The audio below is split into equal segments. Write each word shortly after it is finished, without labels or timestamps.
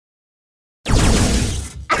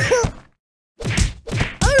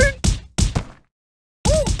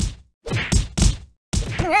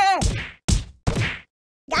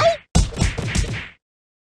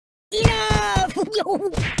Yo.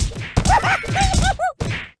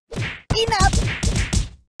 Enough!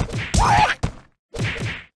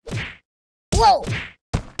 Whoa!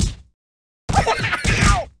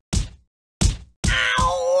 Ow!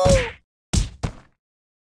 Ow!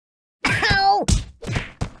 Ow!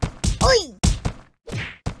 Oi!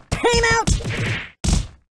 Time out!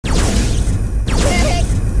 Medic!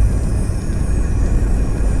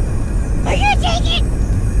 Are you gonna take it?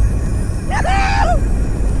 No!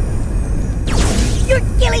 You're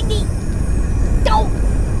killing me! Don't!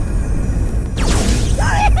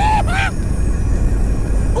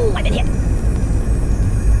 Oh, I've been hit!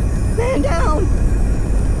 Man down!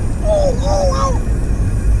 Oh, oh, oh!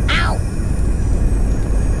 Ow!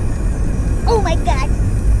 Oh my god!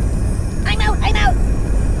 I'm out! I'm out!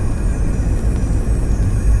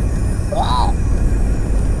 Oh!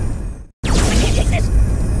 I can't take this!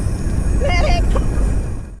 Medic!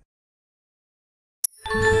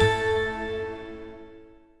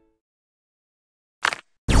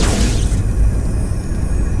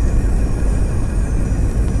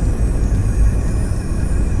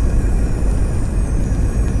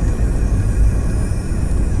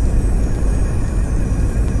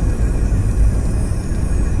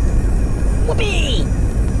 Whoopee!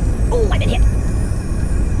 Oh, I've been hit!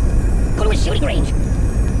 Go to a shooting range!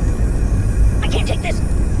 I can't take this!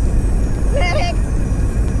 Medic!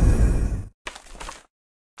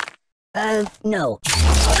 No.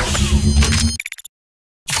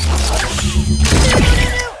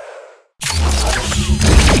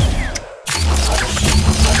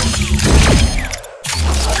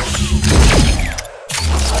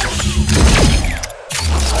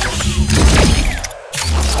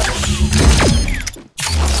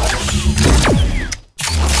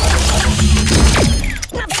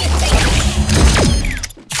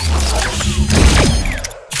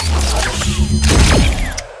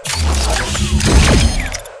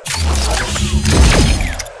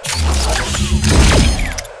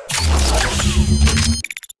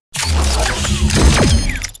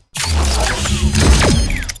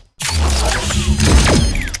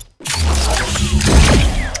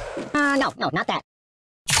 No, not that.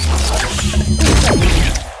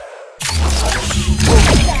 Oh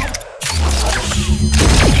my god!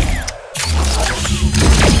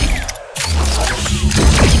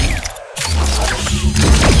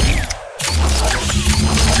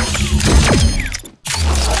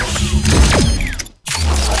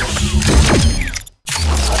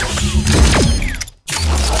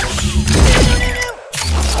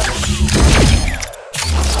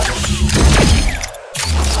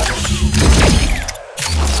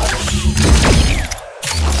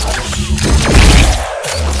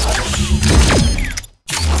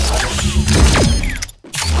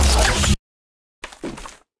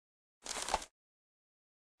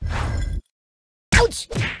 Ouch!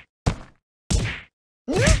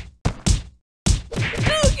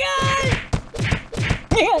 Oh god!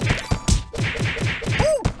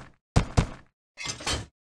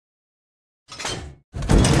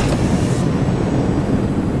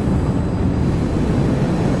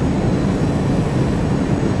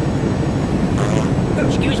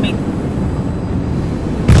 Excuse me.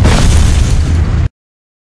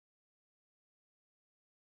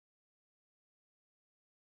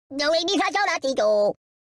 No, ini saja lah tidur.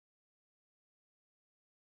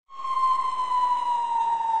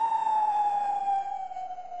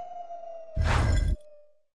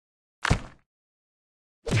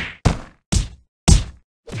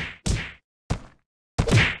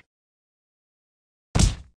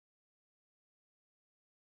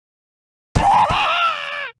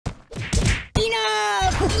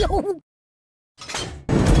 Enough!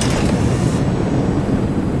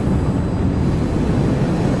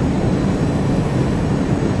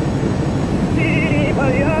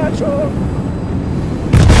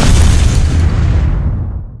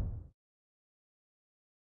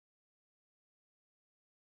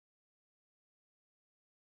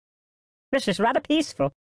 This is rather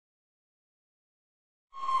peaceful.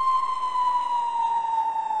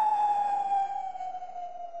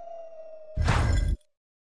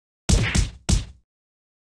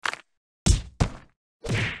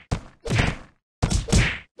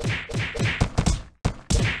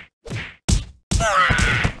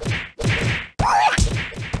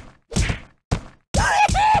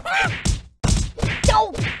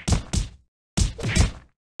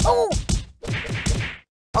 Oh!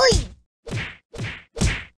 Oi!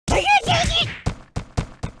 Are you taking it?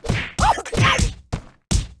 Oh god!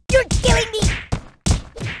 You're killing me!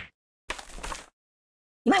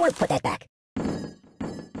 You might want to put that back.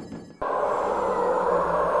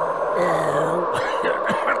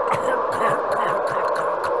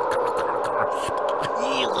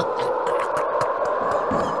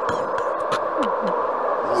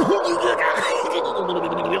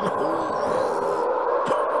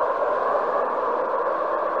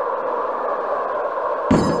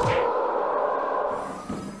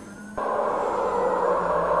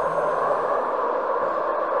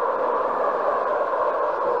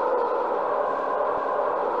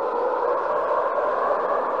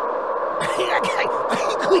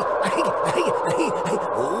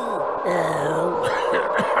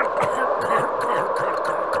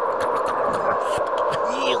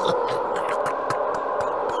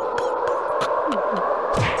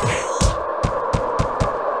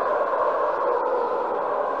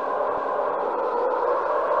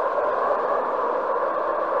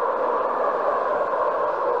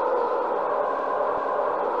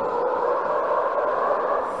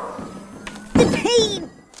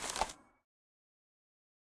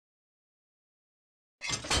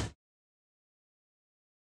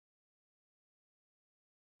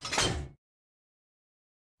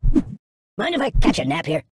 Mind if I catch a nap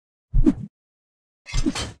here?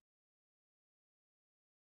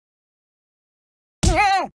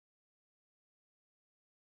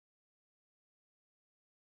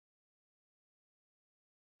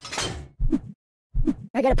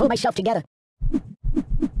 I gotta pull myself together.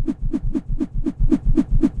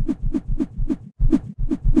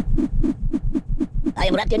 I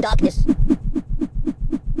am wrapped in darkness.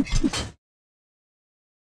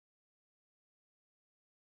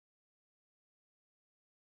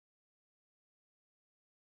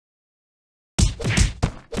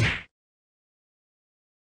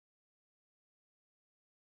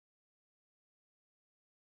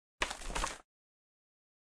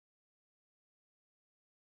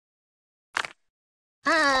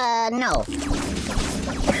 No.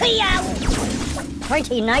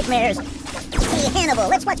 Pointy nightmares. Hey, Hannibal,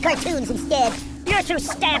 let's watch cartoons instead. You're too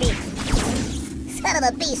stabby. Son of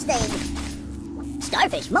a bee sting.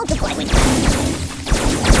 Starfish multiply when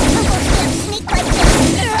Almost get a sneak like this.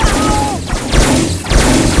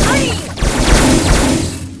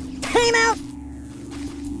 Time out!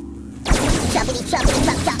 Choppity, choppity,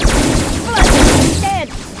 chop, chop. Dead!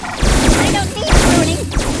 I don't need pruning.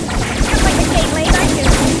 You're like a Beyblade, aren't you?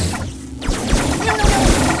 No!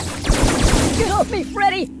 Get off me,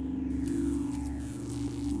 Freddy!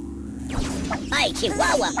 Hi,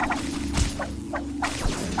 Chihuahua.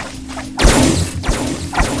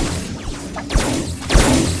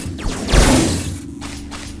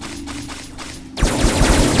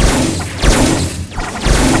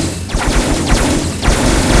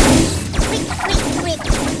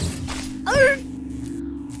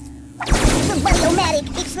 Somebody-o-matic,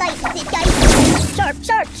 it slices it, guys.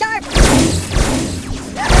 Sharp!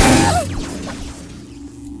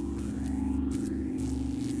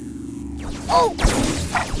 Oh!